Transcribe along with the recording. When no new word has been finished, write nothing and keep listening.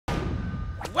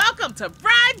Welcome to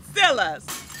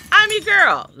Bridezillas. I'm your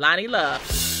girl, Lonnie Love.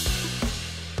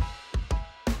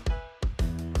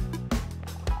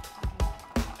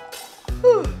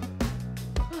 Whew.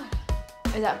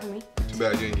 Is that for me? Too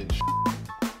bad you ain't getting shit.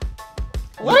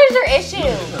 What is your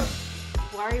issue?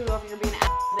 Why are you over here being an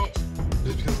bitch?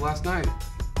 Just because last night.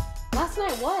 Last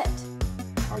night what?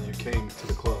 How you came to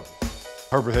the club.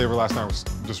 Her behavior last night was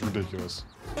just ridiculous.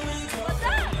 What's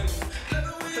up?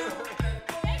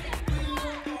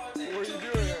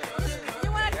 You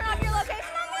want to turn off your location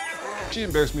on me? She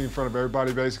embarrassed me in front of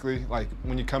everybody, basically. Like,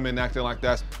 when you come in acting like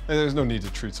that, there's no need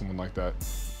to treat someone like that.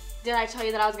 Did I tell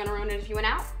you that I was going to ruin it if you went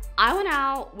out? I went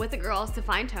out with the girls to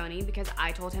find Tony because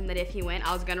I told him that if he went,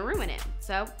 I was going to ruin it.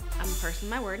 So I'm a person of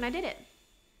my word and I did it.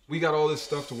 We got all this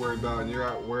stuff to worry about and you're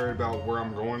out worried about where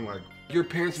I'm going. Like, your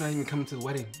parents are not even coming to the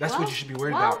wedding. That's what you should be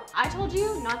worried about. I told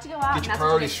you not to go out. Get your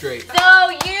priorities straight. So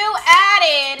you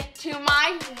added to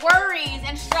my worries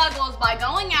and struggles by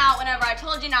going out whenever I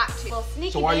told you not to. Well,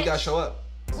 sneaky So why bitch. you gotta show up?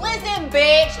 Listen,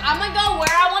 bitch, I'm gonna go where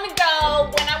I wanna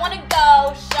go, when I wanna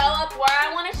go, show up where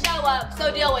I wanna show up.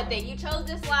 So deal with it. You chose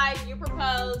this life, you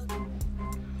proposed.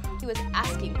 He was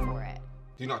asking for it.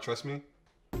 Do you not trust me?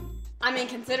 I mean,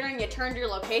 considering you turned your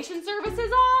location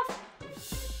services off?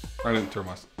 I didn't turn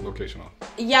my location off.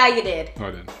 Yeah, you did. No,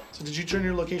 I didn't. So did you turn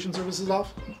your location services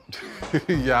off?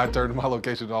 Yeah, I turned my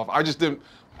location off. I just didn't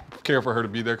care for her to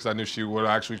be there because I knew she would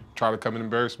actually try to come and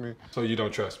embarrass me. So you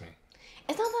don't trust me?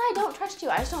 It's not that I don't trust you,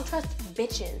 I just don't trust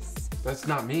bitches. That's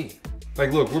not me.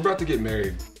 Like, look, we're about to get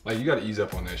married. Like, you gotta ease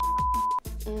up on that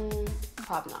shit.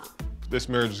 Probably not. This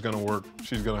marriage is gonna work.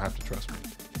 She's gonna have to trust me.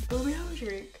 Let me have a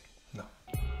drink. No.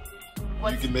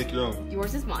 What's You can make your own.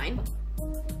 yours is mine.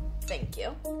 Thank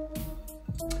you.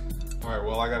 All right,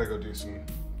 well, I gotta go do some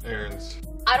errands.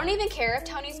 I don't even care if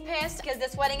Tony's pissed because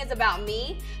this wedding is about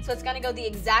me, so it's gonna go the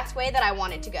exact way that I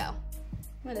want it to go. I'm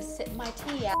gonna sip my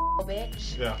tea,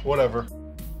 bitch. Yeah, whatever.